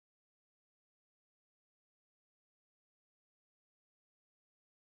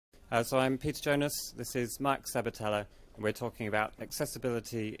So I'm Peter Jonas, this is Marc Sabatella, and we're talking about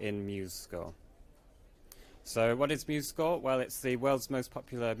accessibility in MuseScore. So what is MuseScore? Well, it's the world's most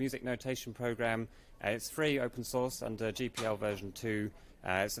popular music notation program. It's free, open source, under GPL version 2.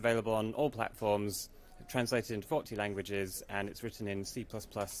 It's available on all platforms, translated into 40 languages, and it's written in C++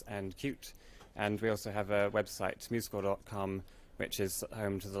 and Qt. And we also have a website, musescore.com, which is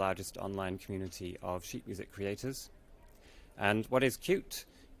home to the largest online community of sheet music creators. And what is Qt?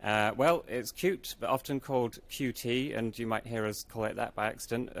 Well, it's Qt, but often called Qt, and you might hear us call it that by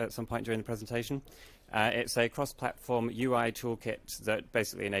accident at some point during the presentation. It's a cross-platform UI toolkit that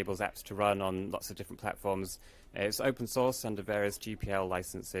basically enables apps to run on lots of different platforms. It's open source under various GPL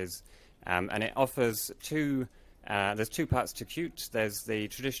licenses, and it offers there's two parts to Qt. There's the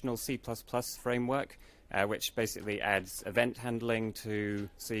traditional C++ framework, which basically adds event handling to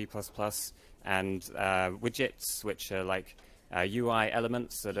C++, and widgets, which are like UI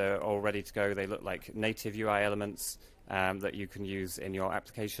elements that are all ready to go. They look like native UI elements that you can use in your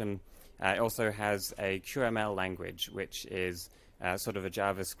application. It also has a QML language, which is sort of a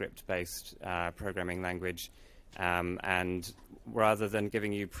JavaScript-based programming language. And rather than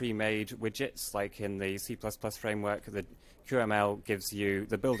giving you pre-made widgets like in the C++ framework, the QML gives you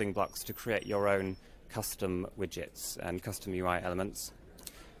the building blocks to create your own custom widgets and custom UI elements.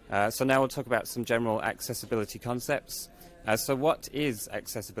 So now we'll talk about some general accessibility concepts. So what is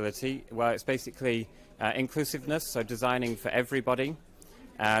accessibility? Well, it's basically inclusiveness, so designing for everybody.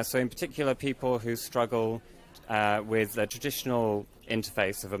 So in particular, people who struggle with a traditional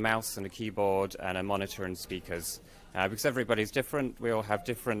interface of a mouse and a keyboard and a monitor and speakers. Because everybody's different, we all have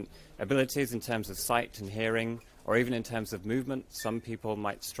different abilities in terms of sight and hearing, or even in terms of movement. Some people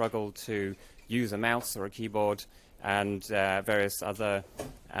might struggle to use a mouse or a keyboard, and various other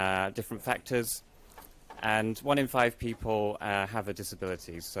different factors. And 1 in 5 people have a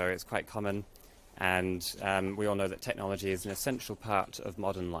disability, so it's quite common. And we all know that technology is an essential part of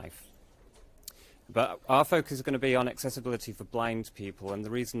modern life. But our focus is going to be on accessibility for blind people, and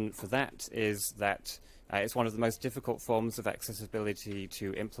the reason for that is that it's one of the most difficult forms of accessibility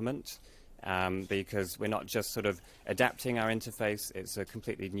to implement, because we're not just sort of adapting our interface, it's a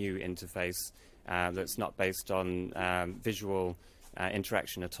completely new interface that's not based on visual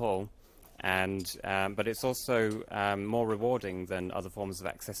interaction at all. And but it's also more rewarding than other forms of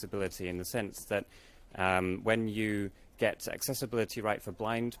accessibility in the sense that when you get accessibility right for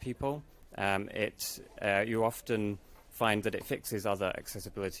blind people, you often find that it fixes other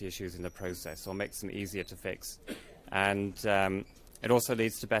accessibility issues in the process or makes them easier to fix. And it also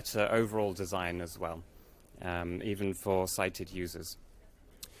leads to better overall design as well, even for sighted users.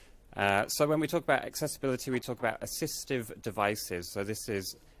 So when we talk about accessibility, we talk about assistive devices. So this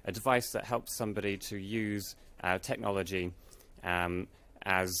is a device that helps somebody to use technology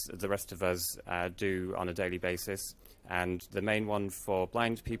as the rest of us do on a daily basis. And the main one for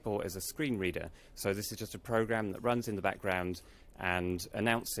blind people is a screen reader. So this is just a program that runs in the background and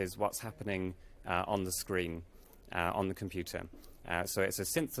announces what's happening on the screen, on the computer. So it's a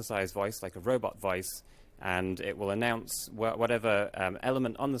synthesized voice, like a robot voice, and it will announce whatever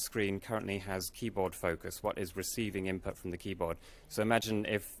element on the screen currently has keyboard focus, what is receiving input from the keyboard. So imagine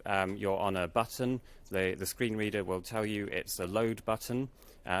if you're on a button, the screen reader will tell you it's a load button,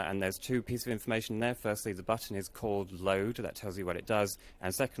 and there's 2 pieces of information there. Firstly, the button is called load, that tells you what it does,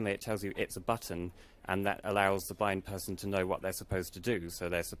 and secondly, it tells you it's a button, and that allows the blind person to know what they're supposed to do. So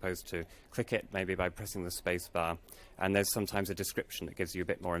they're supposed to click it maybe by pressing the space bar, and there's sometimes a description that gives you a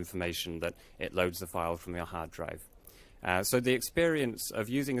bit more information that it loads the file from your hard drive. So the experience of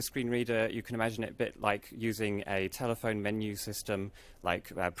using a screen reader, you can imagine it a bit like using a telephone menu system,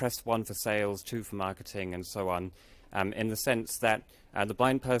 like press 1 for sales, 2 for marketing, and so on, in the sense that the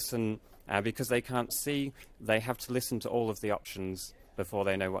blind person, because they can't see, they have to listen to all of the options before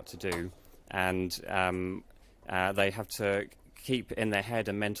they know what to do. And they have to keep in their head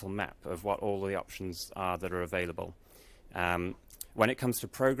a mental map of what all the options are that are available. When it comes to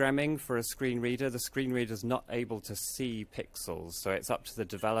programming for a screen reader, the screen reader is not able to see pixels, so it's up to the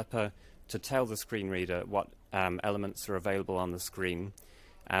developer to tell the screen reader what elements are available on the screen.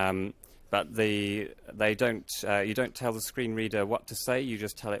 But you don't tell the screen reader what to say, you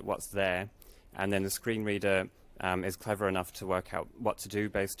just tell it what's there, and then the screen reader is clever enough to work out what to do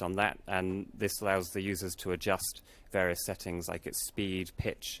based on that, and this allows the users to adjust various settings like its speed,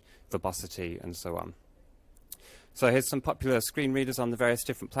 pitch, verbosity, and so on. So here's some popular screen readers on the various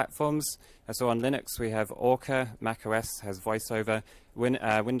different platforms. So on Linux we have Orca, Mac OS has VoiceOver,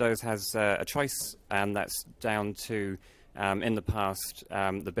 Windows has a choice, and that's down to, in the past,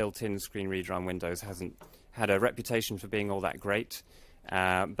 the built-in screen reader on Windows hasn't had a reputation for being all that great.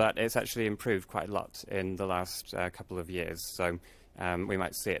 but it's actually improved quite a lot in the last couple of years. So we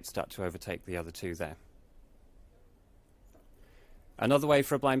might see it start to overtake the other two there. Another way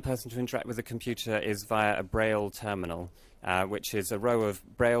for a blind person to interact with a computer is via a Braille terminal, which is a row of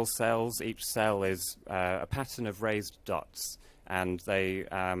Braille cells. Each cell is a pattern of raised dots, and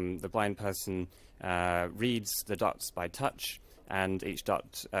the blind person reads the dots by touch, and each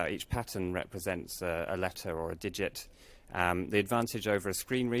pattern represents a letter or a digit. The advantage over a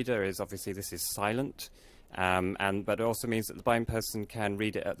screen reader is obviously this is silent, but it also means that the blind person can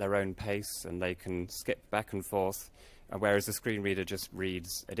read it at their own pace, and they can skip back and forth, whereas the screen reader just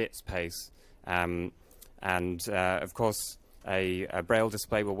reads at its pace. Of course, a Braille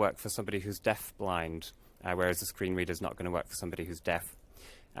display will work for somebody who's deaf-blind, whereas a screen reader is not going to work for somebody who's deaf.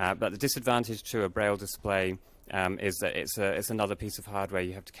 But the disadvantage to a Braille display is that it's another piece of hardware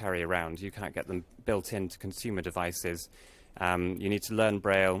you have to carry around. You can't get them built into consumer devices. You need to learn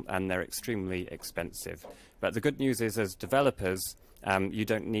Braille, and they're extremely expensive. But the good news is, as developers, you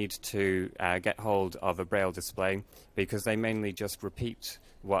don't need to get hold of a Braille display, because they mainly just repeat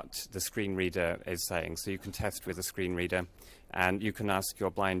what the screen reader is saying. So you can test with a screen reader, and you can ask your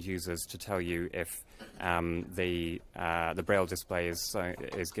blind users to tell you if the Braille display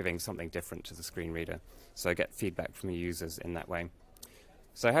is giving something different to the screen reader. So get feedback from your users in that way.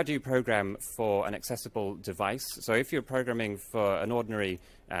 So how do you program for an accessible device? So if you're programming for an ordinary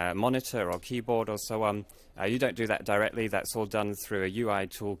monitor or keyboard or so on, you don't do that directly. That's all done through a UI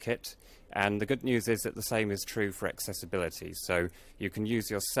toolkit. And the good news is that the same is true for accessibility. So you can use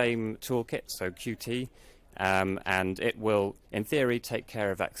your same toolkit, so Qt, and it will, in theory, take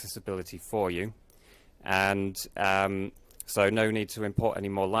care of accessibility for you. And so no need to import any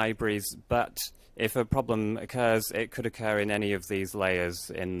more libraries, but if a problem occurs, it could occur in any of these layers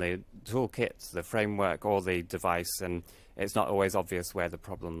in the toolkit, the framework, or the device, and it's not always obvious where the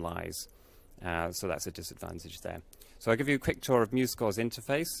problem lies. So that's a disadvantage there. So I'll give you a quick tour of MuseScore's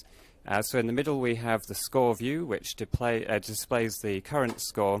interface. So in the middle we have the score view, which displays the current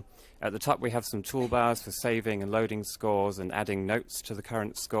score. At the top we have some toolbars for saving and loading scores and adding notes to the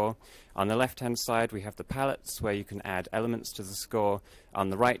current score. On the left-hand side we have the palettes, where you can add elements to the score. On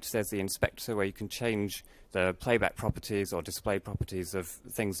the right there's the inspector, where you can change the playback properties or display properties of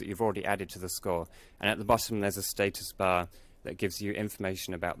things that you've already added to the score. And at the bottom there's a status bar that gives you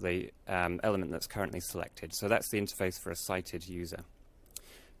information about the element that's currently selected. So that's the interface for a sighted user.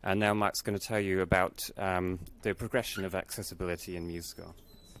 And now Marc's going to tell you about the progression of accessibility in MuseScore.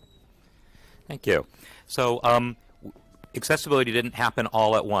 Thank you. So accessibility didn't happen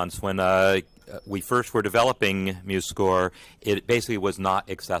all at once. When we first were developing MuseScore, it basically was not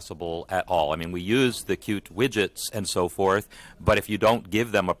accessible at all. I mean, we use the Qt widgets and so forth, but if you don't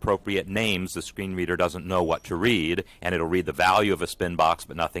give them appropriate names, the screen reader doesn't know what to read, and it'll read the value of a spin box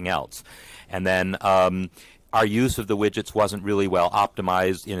but nothing else. And then our use of the widgets wasn't really well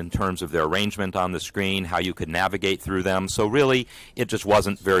optimized in terms of their arrangement on the screen, how you could navigate through them. So really, it just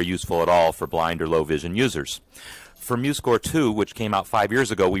wasn't very useful at all for blind or low vision users. For MuseScore 2, which came out 5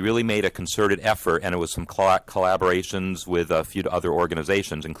 years ago, we really made a concerted effort, and it was some collaborations with a few other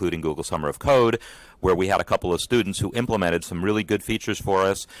organizations, including Google Summer of Code, where we had a couple of students who implemented some really good features for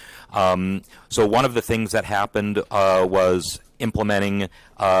us. So one of the things that happened was implementing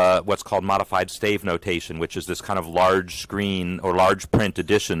what's called modified stave notation, which is this kind of large screen or large print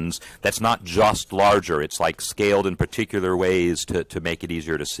editions that's not just larger, it's like scaled in particular ways to make it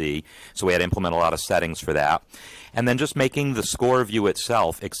easier to see. So we had to implement a lot of settings for that. And then just making the score view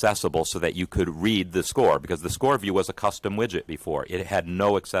itself accessible so that you could read the score, because the score view was a custom widget before. It had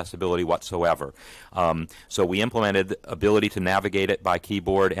no accessibility whatsoever. So we implemented ability to navigate it by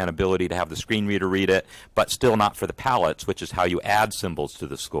keyboard and ability to have the screen reader read it, but still not for the palettes, which is how you add symbols to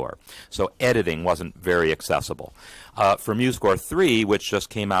the score. So editing wasn't very accessible. For MuseScore 3, which just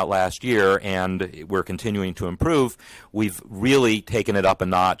came out last year and we're continuing to improve, we've really taken it up a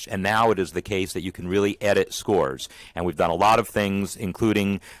notch, and now it is the case that you can really edit scores. And we've done a lot of things,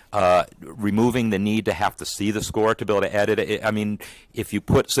 including removing the need to have to see the score to be able to edit it. I mean, if you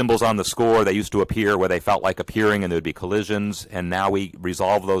put symbols on the score, they used to appear where they felt like appearing and there would be collisions, and now we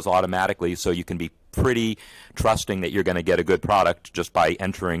resolve those automatically, so you can be pretty trusting that you're going to get a good product just by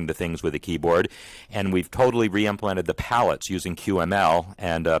entering the things with a keyboard. And we've totally re-implemented the palettes using QML,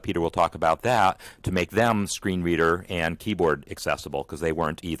 and Peter will talk about that, to make them screen reader and keyboard accessible, because they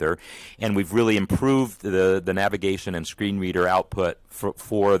weren't either. And we've really improved the navigation and screen reader output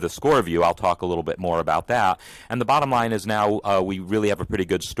for the score view. I'll talk a little bit more about that. And the bottom line is now we really have a pretty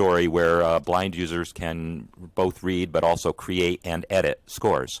good story where blind users can both read but also create and edit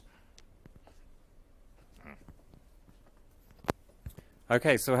scores.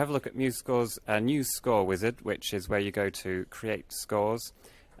 Okay, so we'll have a look at MuseScore's new score wizard, which is where you go to create scores.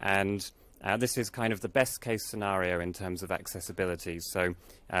 And this is kind of the best case scenario in terms of accessibility. So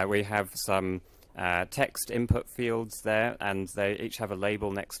we have some text input fields there, and they each have a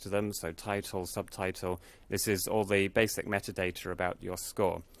label next to them, so title, subtitle. This is all the basic metadata about your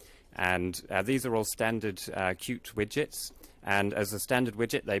score. And these are all standard Qt widgets, and as a standard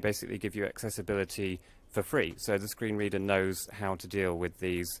widget they basically give you accessibility for free, so the screen reader knows how to deal with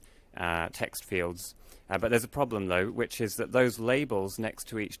these text fields. But there's a problem though, which is that those labels next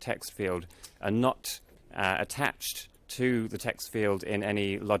to each text field are not attached to the text field in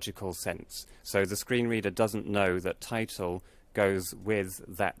any logical sense. So the screen reader doesn't know that title goes with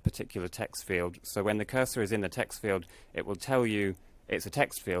that particular text field. So when the cursor is in the text field, it will tell you it's a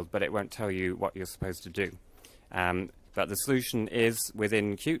text field, but it won't tell you what you're supposed to do. But the solution is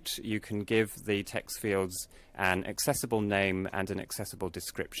within Qt, you can give the text fields an accessible name and an accessible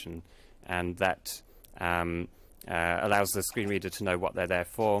description, and that allows the screen reader to know what they're there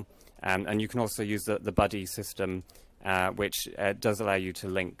for. And you can also use the buddy system, which does allow you to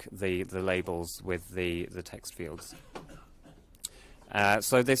link the labels with the text fields.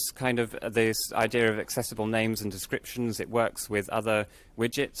 So this idea of accessible names and descriptions, it works with other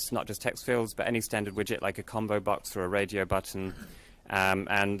widgets, not just text fields, but any standard widget like a combo box or a radio button,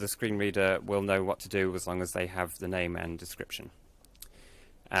 and the screen reader will know what to do as long as they have the name and description.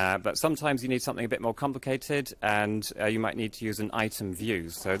 But sometimes you need something a bit more complicated, and you might need to use an item view.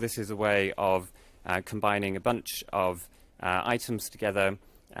 So this is a way of combining a bunch of items together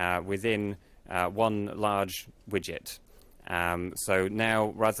within one large widget. So now,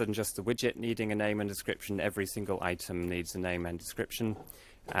 rather than just the widget needing a name and description, every single item needs a name and description.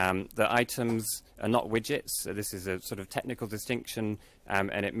 The items are not widgets, so this is a sort of technical distinction,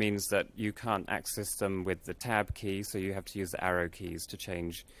 and it means that you can't access them with the tab key, so you have to use the arrow keys to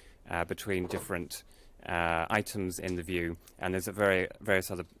change between different items in the view, and there's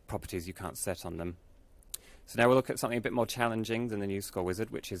various other properties you can't set on them. So now we'll look at something a bit more challenging than the new score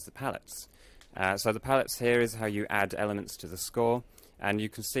wizard, which is the palettes. So the palettes here is how you add elements to the score, and you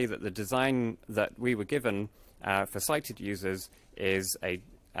can see that the design that we were given for sighted users is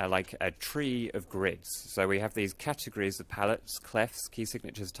like a tree of grids. So we have these categories of palettes, clefs, key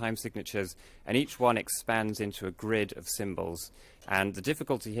signatures, time signatures, and each one expands into a grid of symbols. And the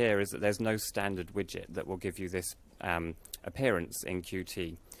difficulty here is that there's no standard widget that will give you this appearance in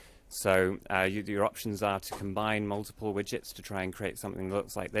Qt. So your options are to combine multiple widgets to try and create something that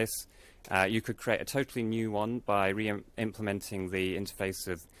looks like this. You could create a totally new one by re-implementing the interface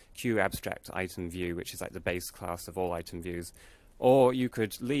of QAbstract item view, which is like the base class of all item views. Or you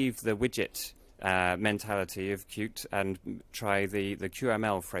could leave the widget mentality of Qt and try the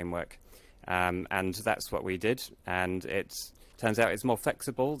QML framework. And that's what we did. And it turns out it's more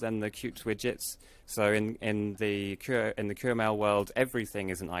flexible than the Qt widgets. So in the QML world, everything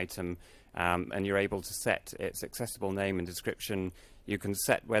is an item, and you're able to set its accessible name and description. You can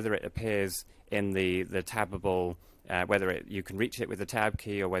set whether it appears in the tabbable, whether you can reach it with the tab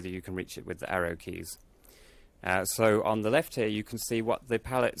key or whether you can reach it with the arrow keys. So on the left here, you can see what the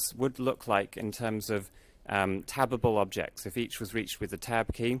palettes would look like in terms of tabbable objects. If each was reached with the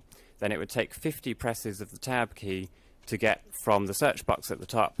tab key, then it would take 50 presses of the tab key to get from the search box at the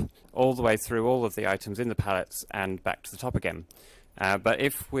top all the way through all of the items in the palettes and back to the top again. But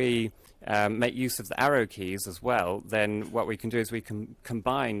if we make use of the arrow keys as well, then what we can do is we can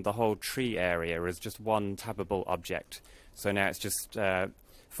combine the whole tree area as just one tabbable object. So now it's just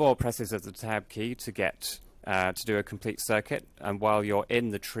 4 presses of the tab key to get to do a complete circuit, and while you're in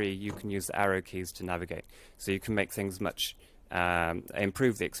the tree you can use the arrow keys to navigate. So you can make things much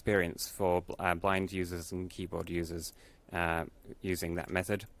improve the experience for blind users and keyboard users using that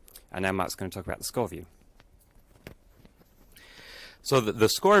method. And now Marc's going to talk about the score view. So the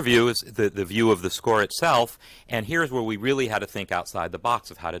score view is the view of the score itself, and here's where we really had to think outside the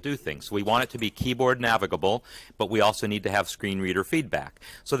box of how to do things. So we want it to be keyboard navigable, but we also need to have screen reader feedback.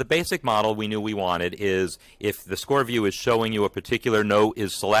 So the basic model we knew we wanted is if the score view is showing you a particular note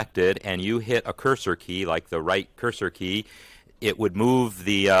is selected and you hit a cursor key, like the right cursor key, it would move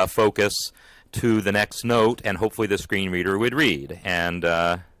the focus to the next note, and hopefully the screen reader would read. And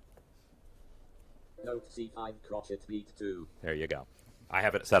Note C5 crotchet beat 2. There you go. I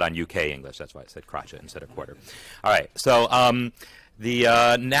have it set on UK English. That's why I said crotchet instead of quarter. All right. So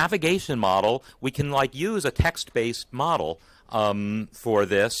the navigation model, we can use a text-based model for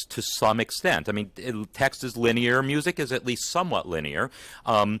this to some extent. I mean, text is linear. Music is at least somewhat linear.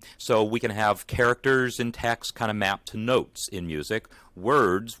 So we can have characters in text kind of mapped to notes in music.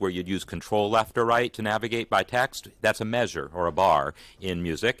 Words, where you'd use control left or right to navigate by text, that's a measure or a bar in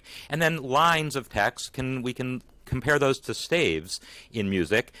music. And then lines of text, we can compare those to staves in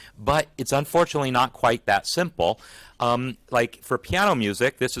music, but it's unfortunately not quite that simple. Like for piano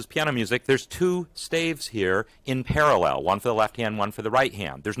music, this is piano music, there's two staves here in parallel, one for the left hand, one for the right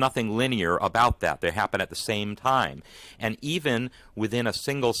hand. There's nothing linear about that. They happen at the same time. And even within a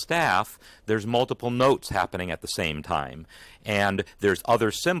single staff, there's multiple notes happening at the same time. And there's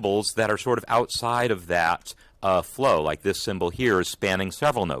other symbols that are sort of outside of that flow, like this symbol here is spanning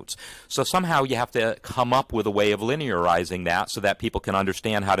several notes. So somehow you have to come up with a way of linearizing that so that people can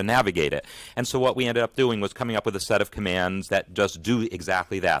understand how to navigate it. And so what we ended up doing was coming up with a set of commands that just do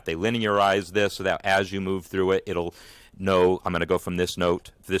exactly that. They linearize this so that as you move through it, it'll know, I'm going to go from this note,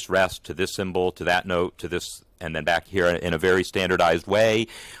 this rest, to this symbol, to that note, to this, and then back here in a very standardized way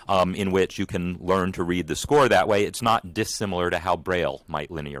in which you can learn to read the score that way. It's not dissimilar to how Braille might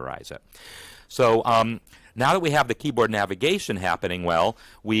linearize it. So now that we have the keyboard navigation happening well,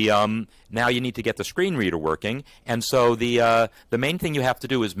 now you need to get the screen reader working. And so the main thing you have to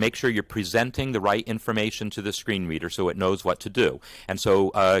do is make sure you're presenting the right information to the screen reader so it knows what to do. And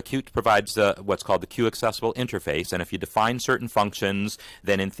so Qt provides what's called the Q accessible interface. And if you define certain functions,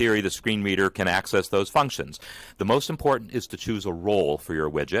 then in theory the screen reader can access those functions. The most important is to choose a role for your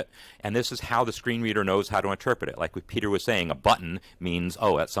widget. And this is how the screen reader knows how to interpret it. Like what Peter was saying, a button means,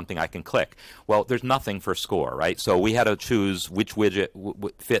 oh, that's something I can click. Well, there's nothing for score, right? So we had to choose which widget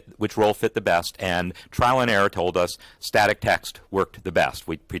which role fit the best, and trial and error told us static text worked the best.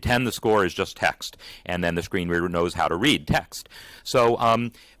 We pretend the score is just text, and then the screen reader knows how to read text. So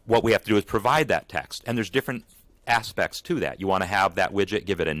what we have to do is provide that text, and there's different aspects to that. You want to have that widget,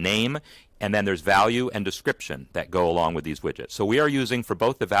 give it a name, and then there's value and description that go along with these widgets. So we are using for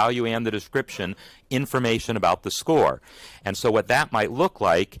both the value and the description information about the score. And so what that might look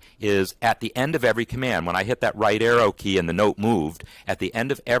like is at the end of every command, when I hit that right arrow key and the note moved, at the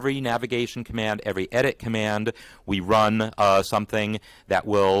end of every navigation command, every edit command, we run something that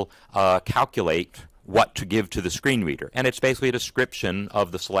will calculate what to give to the screen reader. And it's basically a description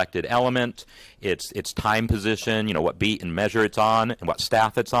of the selected element, its time position, you know, what beat and measure it's on, and what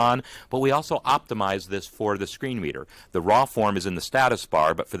staff it's on. But we also optimize this for the screen reader. The raw form is in the status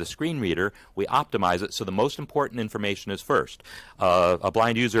bar, but for the screen reader, we optimize it so the most important information is first. A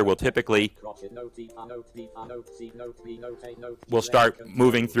blind user will typically will start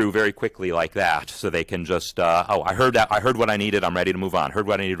moving through very quickly like that, so they can just, oh, I heard that, I heard what I needed, I'm ready to move on. Heard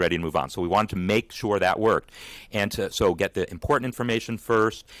what I needed, ready to move on. So we wanted to make sure that worked, and so get the important information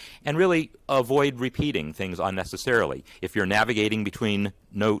first, and really avoid repeating things unnecessarily. If you're navigating between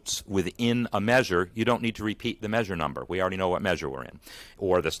notes within a measure, you don't need to repeat the measure number. We already know what measure we're in,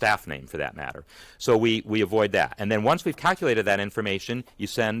 or the staff name for that matter. So we avoid that. And then once we've calculated that information, you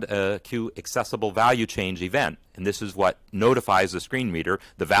send a Q accessible value change event, and this is what notifies the screen reader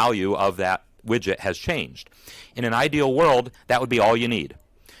the value of that widget has changed. In an ideal world, that would be all you need.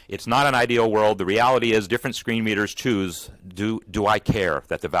 It's not an ideal world. The reality is different screen readers choose, do I care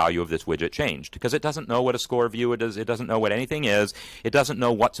that the value of this widget changed? Because it doesn't know what a score view is, it doesn't know what anything is, it doesn't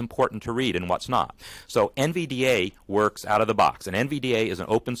know what's important to read and what's not. So NVDA works out of the box, and NVDA is an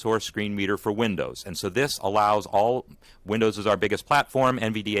open source screen reader for Windows. And so this allows all, Windows is our biggest platform,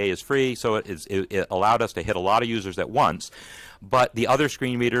 NVDA is free, so it allowed us to hit a lot of users at once. But the other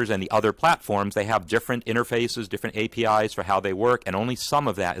screen readers and the other platforms, they have different interfaces, different APIs for how they work, and only some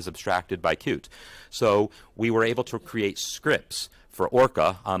of that is abstracted by Qt. So we were able to create scripts for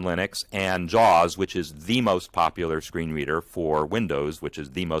Orca on Linux and JAWS, which is the most popular screen reader for Windows, which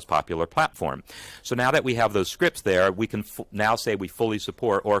is the most popular platform. So now that we have those scripts there, we can now say we fully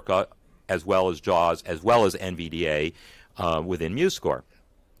support Orca as well as JAWS as well as NVDA within MuseScore.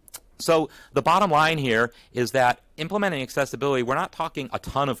 So the bottom line here is that implementing accessibility, we're not talking a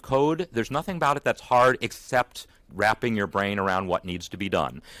ton of code. There's nothing about it that's hard except wrapping your brain around what needs to be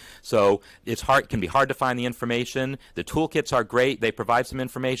done. So it's hard, it can be hard to find the information. The toolkits are great. They provide some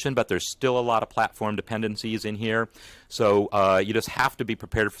information, but there's still a lot of platform dependencies in here. So you just have to be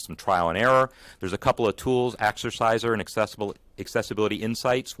prepared for some trial and error. There's a couple of tools, Exerciser and Accessibility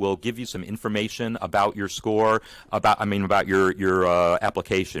Insights will give you some information about your score, about your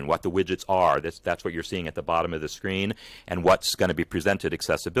application, what the widgets are. That's what you're seeing at the bottom of the screen, and what's going to be presented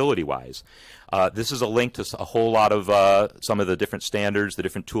accessibility-wise. This is a link to a whole lot of some of the different standards, the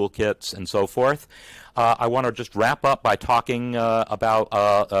different toolkits, and so forth. I want to just wrap up by talking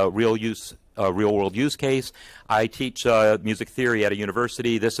about real use a real-world use case. I teach music theory at a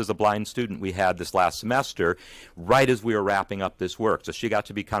university. This is a blind student we had this last semester, right as we were wrapping up this work. So she got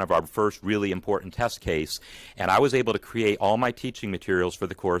to be kind of our first really important test case. And I was able to create all my teaching materials for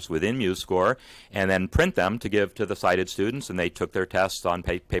the course within MuseScore and then print them to give to the sighted students, and they took their tests on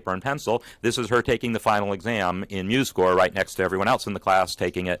paper and pencil. This is her taking the final exam in MuseScore right next to everyone else in the class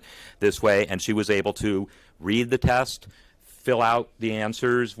taking it this way, and she was able to read the test, fill out the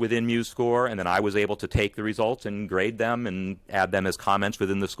answers within MuseScore, and then I was able to take the results and grade them and add them as comments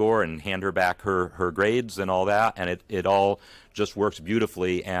within the score and hand her back her grades and all that, and it all just works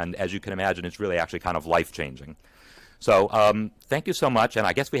beautifully, and as you can imagine, it's really actually kind of life-changing. So thank you so much, and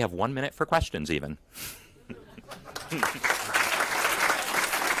I guess we have 1 minute for questions even.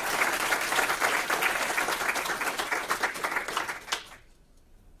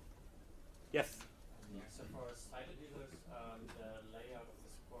 Yes? So for sighted users, the layout of the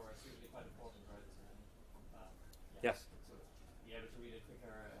score is usually quite important, right? Yes. So be able to read it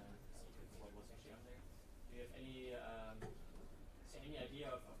quicker and see what was actually on there. Do you have any idea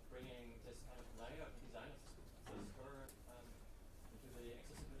of bringing this kind of layout design of the score into the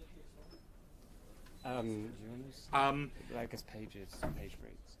accessibility as well? I guess pages, page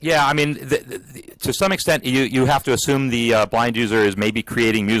breaks. Yeah, I mean, to some extent, you have to assume the blind user is maybe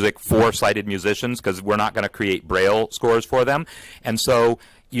creating music for sighted musicians, because we're not going to create Braille scores for them. And so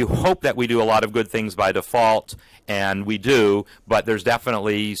you hope that we do a lot of good things by default, and we do, but there's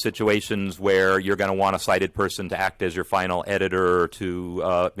definitely situations where you're going to want a sighted person to act as your final editor,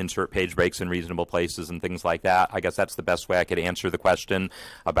 to insert page breaks in reasonable places and things like that. I guess that's the best way I could answer the question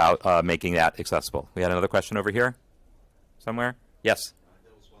about making that accessible. We had another question over here somewhere? Yes?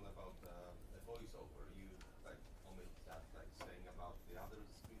 There was one about the voiceover. You only that saying about the other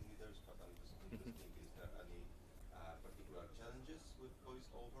screen readers, but I'm just interested, is there any particular challenges with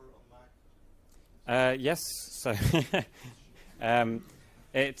voiceover on Mac? Yes. So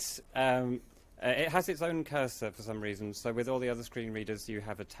it has its own cursor for some reason. So with all the other screen readers, you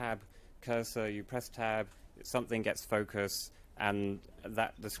have a tab cursor. You press tab, something gets focus, and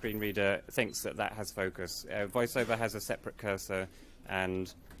that the screen reader thinks that has focus. VoiceOver has a separate cursor,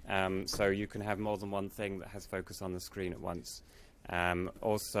 and so you can have more than one thing that has focus on the screen at once.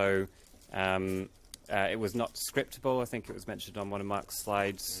 Also, it was not scriptable. I think it was mentioned on one of Marc's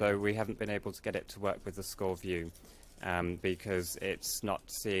slides, so we haven't been able to get it to work with the score view because it's not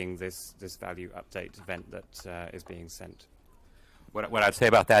seeing this value update event that is being sent. What I'd say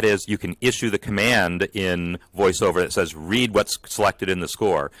about that is you can issue the command in VoiceOver that says read what's selected in the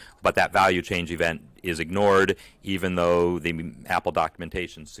score, but that value change event is ignored even though the Apple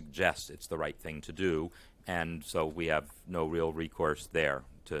documentation suggests it's the right thing to do, and so we have no real recourse there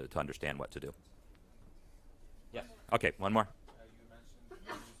to understand what to do. Yeah. Okay, one more. You mentioned music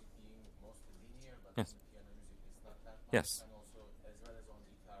being mostly linear, but Yes. piano music is not that much. Yes. And also, as well as on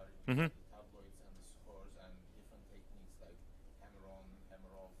guitar, Mm-hmm. tabloids and the scores and different techniques like hammer on,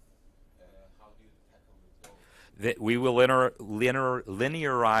 hammer off. How do you tackle with those? We will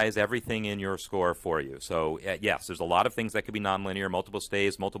linearize everything in your score for you. So yes, there's a lot of things that could be nonlinear, multiple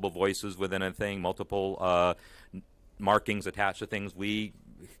staves, multiple voices within a thing, multiple markings attached to things. We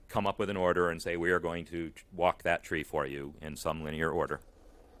come up with an order and say we are going to walk that tree for you in some linear order.